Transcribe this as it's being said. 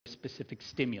specific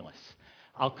stimulus.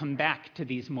 I'll come back to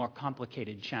these more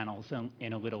complicated channels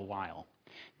in a little while.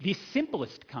 The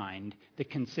simplest kind,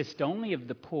 that consist only of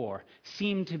the pore,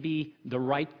 seem to be the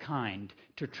right kind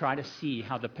to try to see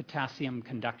how the potassium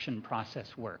conduction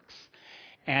process works.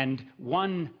 And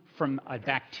one from a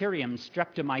bacterium,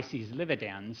 Streptomyces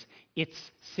lividans,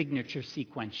 its signature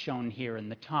sequence shown here in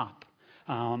the top,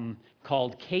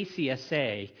 called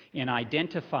KCSA and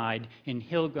identified in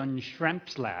Hilgun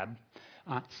Schrempf's lab,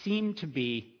 seemed to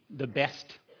be the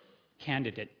best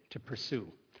candidate to pursue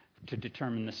to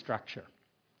determine the structure.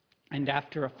 And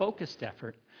after a focused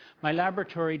effort, my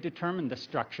laboratory determined the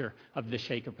structure of the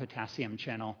Shaker potassium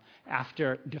channel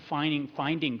after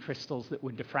finding crystals that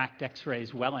would diffract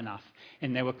X-rays well enough.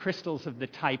 And there were crystals of the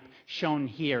type shown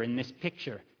here in this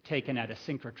picture taken at a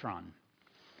synchrotron.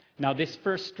 Now, this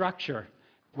first structure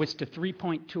was to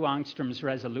 3.2 angstroms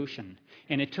resolution,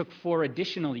 and it took 4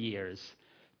 additional years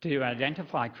to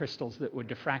identify crystals that would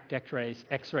diffract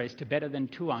X-rays to better than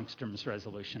 2 angstroms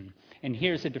resolution. And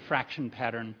here's a diffraction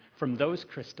pattern from those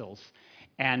crystals.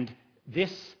 And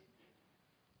this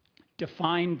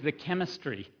defined the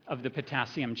chemistry of the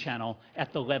potassium channel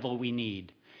at the level we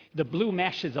need. The blue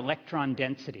mesh is electron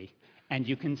density, and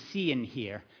you can see in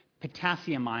here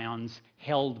potassium ions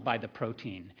held by the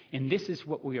protein. And this is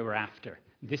what we were after,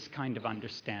 this kind of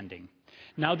understanding.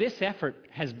 Now, this effort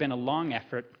has been a long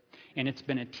effort, and it's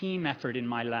been a team effort in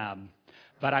my lab.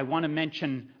 But I want to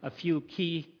mention a few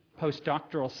key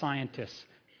postdoctoral scientists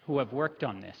who have worked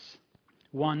on this.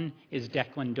 One is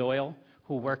Declan Doyle,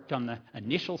 who worked on the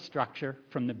initial structure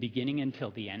from the beginning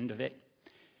until the end of it.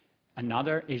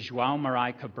 Another is João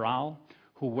Marai Cabral,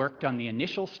 who worked on the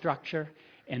initial structure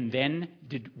and then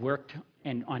worked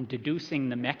on deducing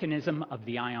the mechanism of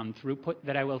the ion throughput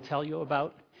that I will tell you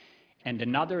about. And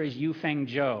another is Yufeng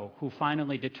Zhou, who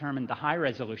finally determined the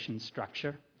high-resolution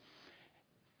structure,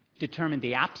 determined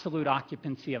the absolute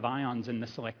occupancy of ions in the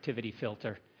selectivity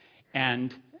filter,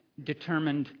 and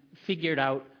figured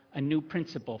out a new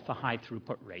principle for high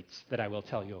throughput rates that I will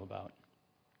tell you about.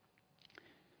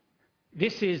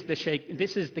 This is the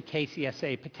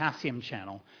KCSA potassium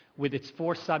channel with its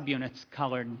 4 subunits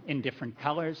colored in different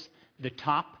colors. The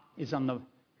top is on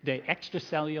the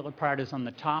extracellular part is on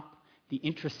the top, the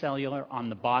intracellular on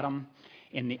the bottom,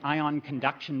 and the ion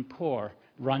conduction pore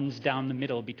runs down the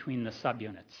middle between the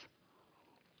subunits.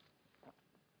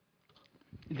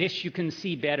 This you can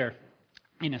see better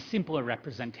in a simpler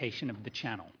representation of the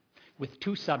channel, with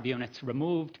 2 subunits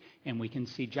removed, and we can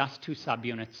see just 2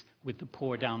 subunits with the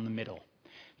pore down the middle.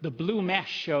 The blue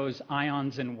mesh shows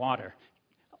ions and water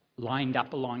lined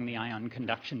up along the ion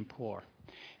conduction pore.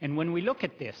 And when we look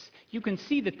at this, you can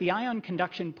see that the ion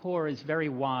conduction pore is very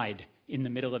wide in the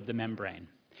middle of the membrane.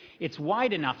 It's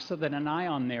wide enough so that an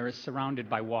ion there is surrounded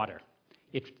by water.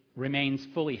 It remains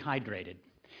fully hydrated.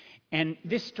 And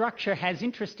this structure has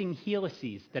interesting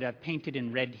helices that I've painted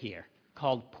in red here,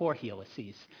 called pore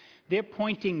helices. They're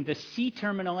pointing the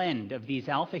C-terminal end of these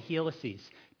alpha helices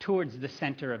towards the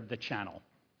center of the channel.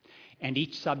 And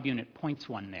each subunit points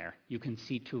one there. You can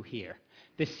see 2 here.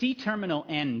 The C-terminal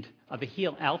end of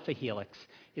a alpha helix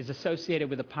is associated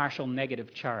with a partial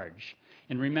negative charge.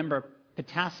 And remember,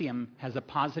 potassium has a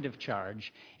positive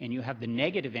charge, and you have the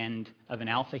negative end of an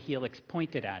alpha helix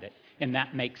pointed at it, and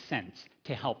that makes sense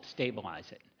to help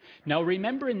stabilize it. Now,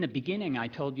 remember in the beginning I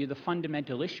told you the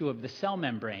fundamental issue of the cell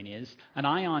membrane is an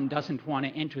ion doesn't want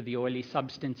to enter the oily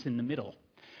substance in the middle.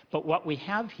 But what we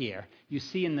have here, you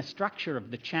see in the structure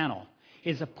of the channel,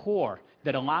 is a pore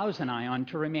that allows an ion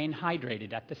to remain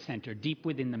hydrated at the center, deep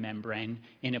within the membrane,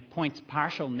 and it points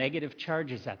partial negative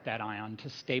charges at that ion to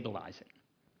stabilize it.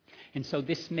 And so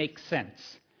this makes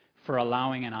sense for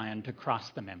allowing an ion to cross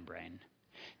the membrane.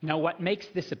 Now, what makes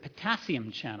this a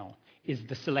potassium channel is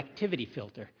the selectivity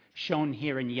filter, shown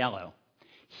here in yellow.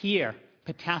 Here,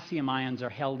 potassium ions are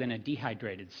held in a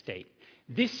dehydrated state.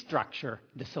 This structure,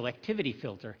 the selectivity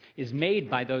filter, is made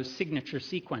by those signature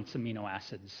sequence amino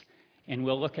acids, and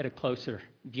we'll look at a closer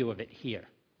view of it here.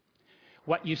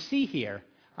 What you see here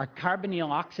are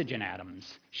carbonyl oxygen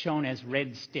atoms, shown as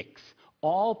red sticks,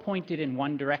 all pointed in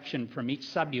one direction from each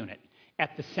subunit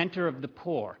at the center of the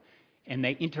pore, and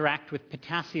they interact with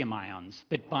potassium ions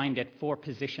that bind at 4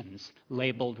 positions,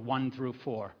 labeled 1 through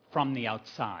 4, from the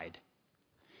outside.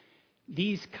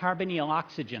 These carbonyl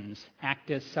oxygens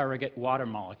act as surrogate water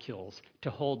molecules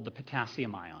to hold the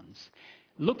potassium ions.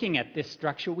 Looking at this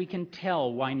structure, we can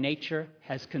tell why nature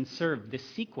has conserved this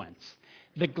sequence.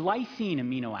 The glycine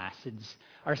amino acids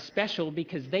are special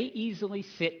because they easily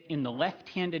sit in the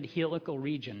left-handed helical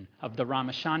region of the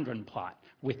Ramachandran plot,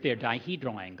 with their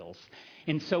dihedral angles.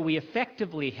 And so we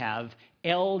effectively have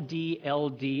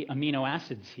LD-LD amino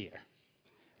acids here,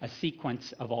 a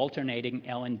sequence of alternating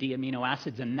L and D amino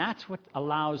acids, and that's what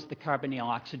allows the carbonyl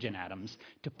oxygen atoms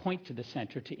to point to the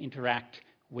center to interact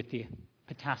with the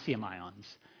potassium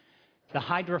ions. The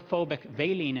hydrophobic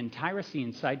valine and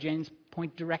tyrosine side chains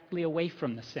point directly away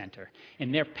from the center,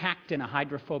 and they're packed in a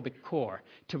hydrophobic core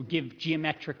to give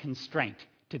geometric constraint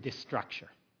to this structure.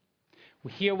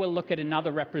 Here we'll look at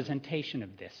another representation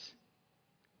of this.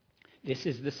 This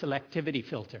is the selectivity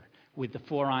filter with the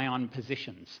 4 ion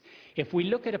positions. If we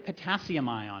look at a potassium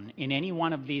ion in any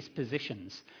one of these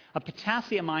positions, a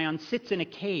potassium ion sits in a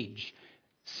cage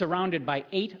surrounded by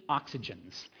 8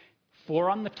 oxygens, 4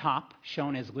 on the top,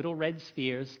 shown as little red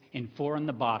spheres, and 4 on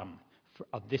the bottom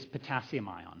of this potassium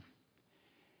ion.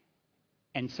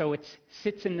 And so it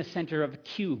sits in the center of a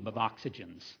cube of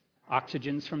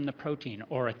oxygens from the protein,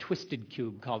 or a twisted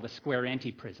cube called a square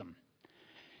antiprism.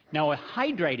 Now, a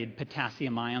hydrated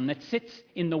potassium ion that sits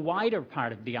in the wider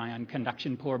part of the ion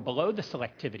conduction pore below the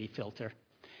selectivity filter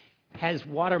has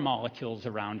water molecules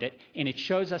around it, and it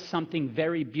shows us something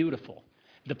very beautiful.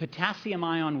 The potassium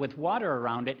ion with water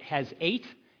around it has 8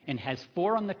 and has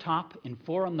 4 on the top and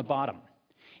 4 on the bottom.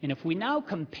 And if we now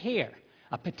compare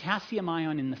a potassium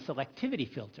ion in the selectivity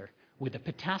filter with a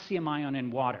potassium ion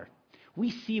in water, we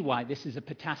see why this is a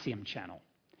potassium channel.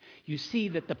 You see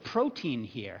that the protein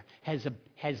here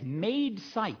has made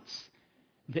sites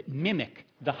that mimic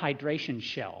the hydration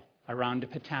shell around a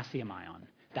potassium ion.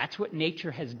 That's what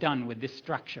nature has done with this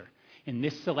structure. And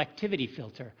this selectivity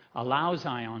filter allows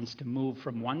ions to move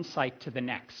from one site to the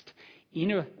next in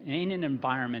an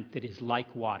environment that is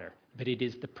like water, but it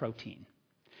is the protein.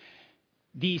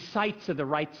 These sites are the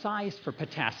right size for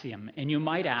potassium, and you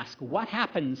might ask, what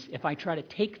happens if I try to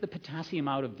take the potassium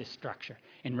out of this structure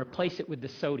and replace it with the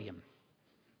sodium?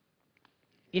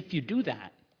 If you do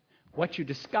that, what you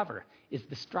discover is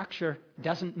the structure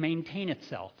doesn't maintain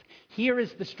itself. Here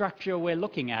is the structure we're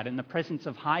looking at in the presence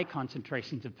of high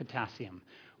concentrations of potassium,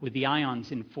 with the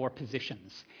ions in 4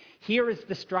 positions. Here is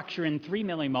the structure in 3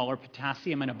 millimolar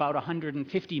potassium and about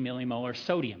 150 millimolar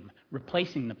sodium,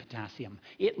 replacing the potassium.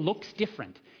 It looks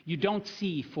different. You don't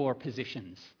see 4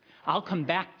 positions. I'll come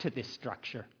back to this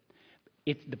structure.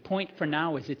 The point for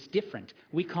now is it's different.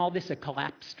 We call this a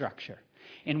collapse structure.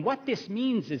 And what this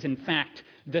means is, in fact,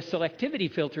 the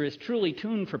selectivity filter is truly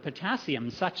tuned for potassium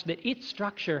such that its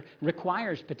structure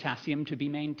requires potassium to be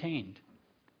maintained.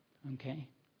 Okay?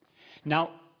 Now,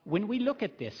 when we look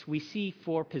at this, we see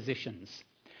 4 positions.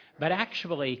 But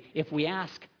actually, if we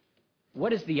ask,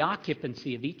 what is the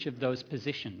occupancy of each of those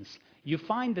positions, you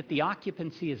find that the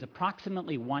occupancy is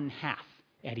approximately 1/2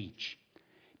 at each.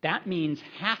 That means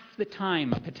half the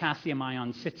time a potassium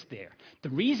ion sits there. The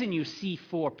reason you see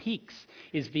 4 peaks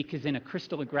is because in a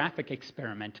crystallographic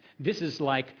experiment, this is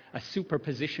like a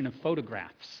superposition of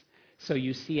photographs. So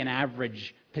you see an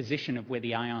average position of where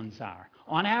the ions are.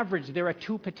 On average, there are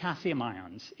 2 potassium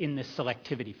ions in this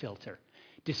selectivity filter,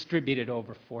 distributed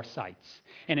over 4 sites.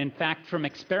 And in fact, from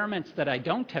experiments that I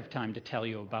don't have time to tell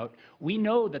you about, we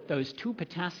know that those 2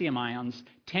 potassium ions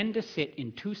tend to sit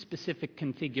in 2 specific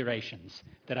configurations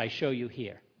that I show you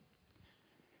here.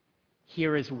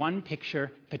 Here is one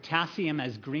picture, potassium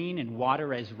as green and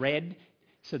water as red.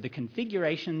 So the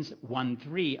configurations 1,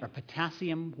 3 are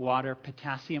potassium, water,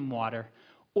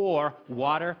 or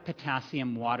water,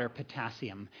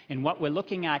 potassium. And what we're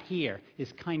looking at here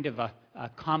is kind of a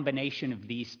combination of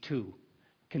these 2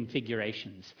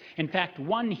 configurations. In fact,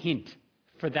 one hint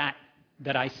for that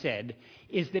I said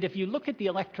is that if you look at the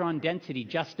electron density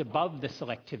just above the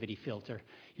selectivity filter,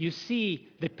 you see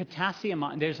that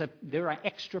there are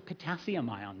extra potassium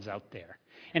ions out there.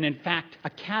 And in fact, a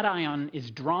cation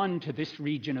is drawn to this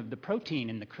region of the protein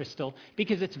in the crystal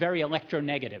because it's very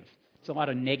electronegative. It's a lot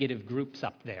of negative groups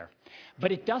up there.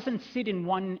 But it doesn't sit in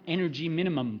one energy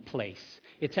minimum place.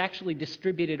 It's actually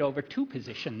distributed over 2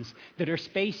 positions that are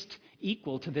spaced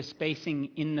equal to the spacing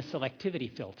in the selectivity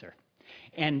filter.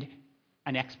 And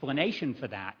an explanation for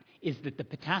that is that the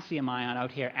potassium ion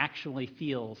out here actually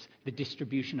feels the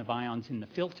distribution of ions in the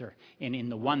filter. And in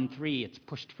the 1, 3, it's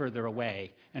pushed further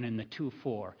away. And in the 2,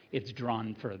 4, it's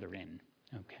drawn further in.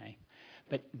 Okay?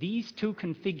 But these 2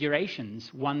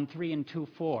 configurations, 1, 3, and 2,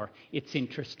 4, it's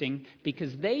interesting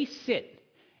because they sit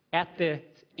at the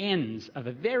ends of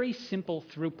a very simple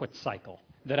throughput cycle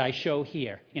that I show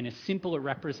here in a simpler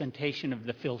representation of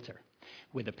the filter,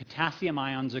 where the potassium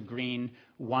ions are green,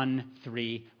 1,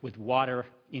 3, with water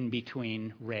in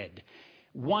between red.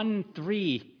 1,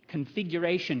 3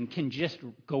 configuration can just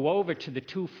go over to the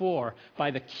 2,4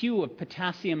 by the Q of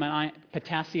potassium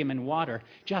and water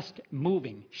just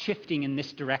moving, shifting in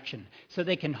this direction. So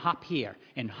they can hop here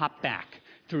and hop back.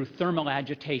 Through thermal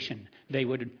agitation, they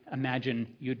would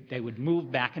they would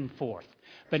move back and forth.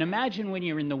 But imagine when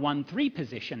you're in the 1,3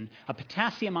 position, a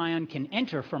potassium ion can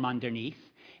enter from underneath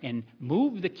and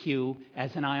move the Q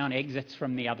as an ion exits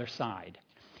from the other side.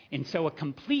 And so a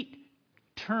complete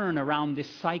turn around this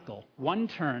cycle, one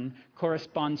turn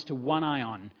corresponds to one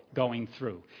ion going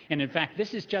through. And in fact,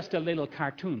 this is just a little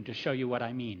cartoon to show you what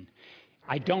I mean.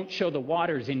 I don't show the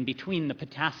waters in between the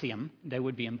potassium, they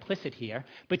would be implicit here,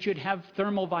 but you'd have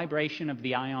thermal vibration of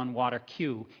the ion water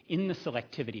Q in the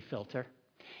selectivity filter,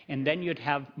 and then you'd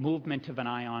have movement of an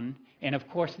ion, and of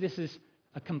course this is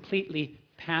a completely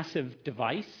passive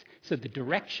device, so the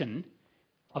direction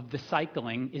of the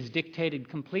cycling is dictated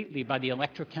completely by the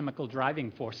electrochemical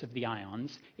driving force of the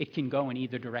ions. It can go in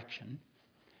either direction.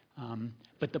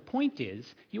 But the point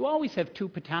is, you always have two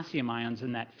potassium ions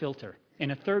in that filter,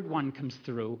 and a third one comes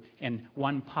through, and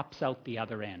one pops out the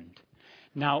other end.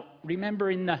 Now,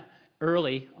 remember in the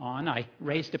early on, I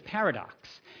raised a paradox,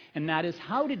 and that is,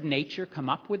 how did nature come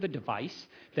up with a device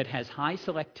that has high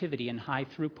selectivity and high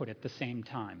throughput at the same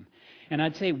time? And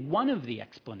I'd say one of the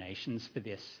explanations for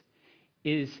this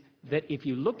is that if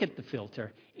you look at the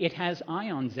filter, it has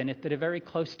ions in it that are very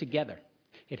close together.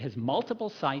 It has multiple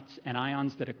sites and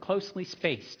ions that are closely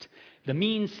spaced. The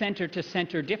mean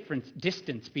center-to-center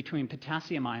distance between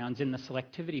potassium ions in the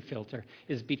selectivity filter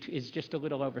is just a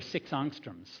little over 6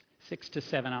 angstroms, 6 to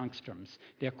 7 angstroms.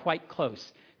 They're quite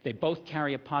close. They both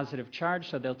carry a positive charge,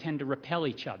 so they'll tend to repel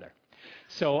each other.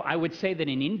 So I would say that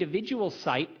an individual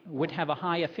site would have a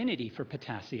high affinity for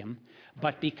potassium,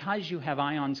 but because you have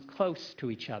ions close to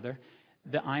each other,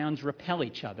 the ions repel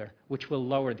each other, which will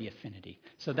lower the affinity.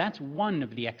 So that's one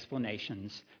of the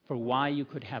explanations for why you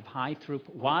could have high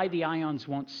throughput, why the ions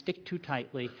won't stick too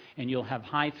tightly, and you'll have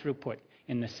high throughput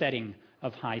in the setting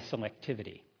of high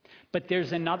selectivity. But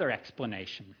there's another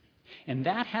explanation, and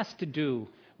that has to do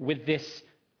with this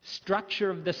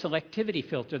structure of the selectivity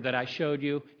filter that I showed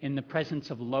you in the presence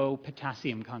of low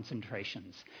potassium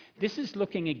concentrations. This is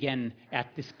looking again at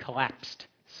this collapsed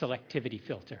selectivity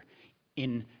filter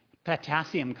in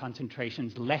potassium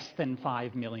concentrations less than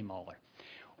 5 millimolar.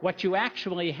 What you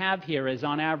actually have here is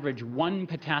on average one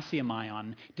potassium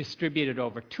ion distributed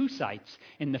over 2 sites,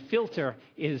 and the filter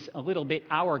is a little bit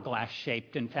hourglass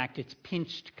shaped. In fact, it's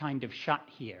pinched kind of shut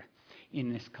here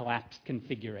in this collapsed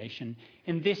configuration.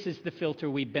 And this is the filter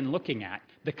we've been looking at,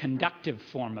 the conductive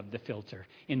form of the filter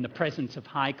in the presence of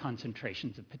high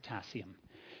concentrations of potassium.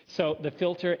 So the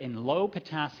filter in low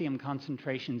potassium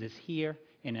concentrations is here,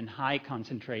 and in high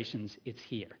concentrations it's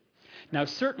here. Now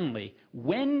certainly,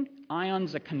 when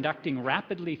ions are conducting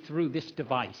rapidly through this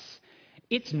device,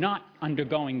 it's not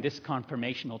undergoing this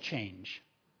conformational change.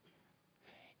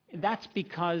 That's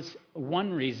because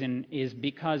one reason is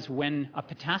because when a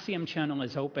potassium channel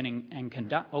is opened and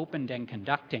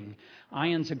conducting,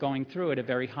 ions are going through at a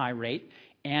very high rate,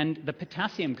 and the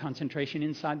potassium concentration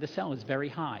inside the cell is very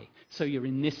high. So you're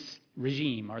in this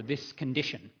regime or this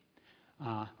condition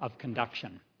of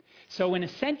conduction. So in a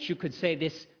sense, you could say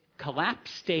this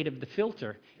collapsed state of the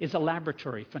filter is a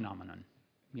laboratory phenomenon.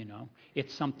 You know,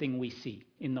 it's something we see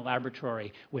in the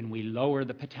laboratory when we lower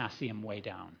the potassium way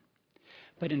down.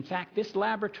 But in fact, this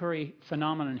laboratory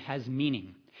phenomenon has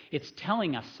meaning. It's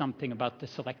telling us something about the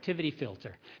selectivity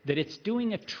filter, that it's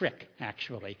doing a trick,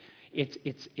 actually.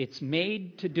 It's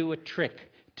made to do a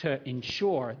trick to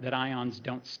ensure that ions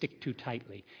don't stick too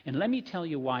tightly. And let me tell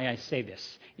you why I say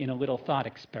this in a little thought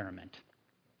experiment.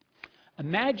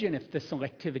 Imagine if the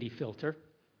selectivity filter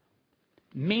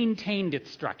maintained its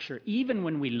structure even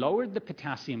when we lowered the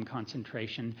potassium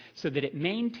concentration, so that it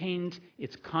maintained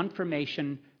its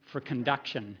conformation for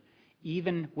conduction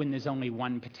even when there's only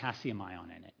one potassium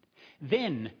ion in it.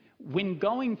 Then, when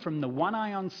going from the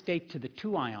 1-ion state to the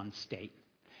 2-ion state,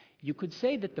 you could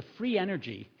say that the free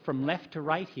energy from left to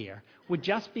right here would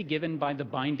just be given by the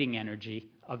binding energy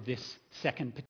of this second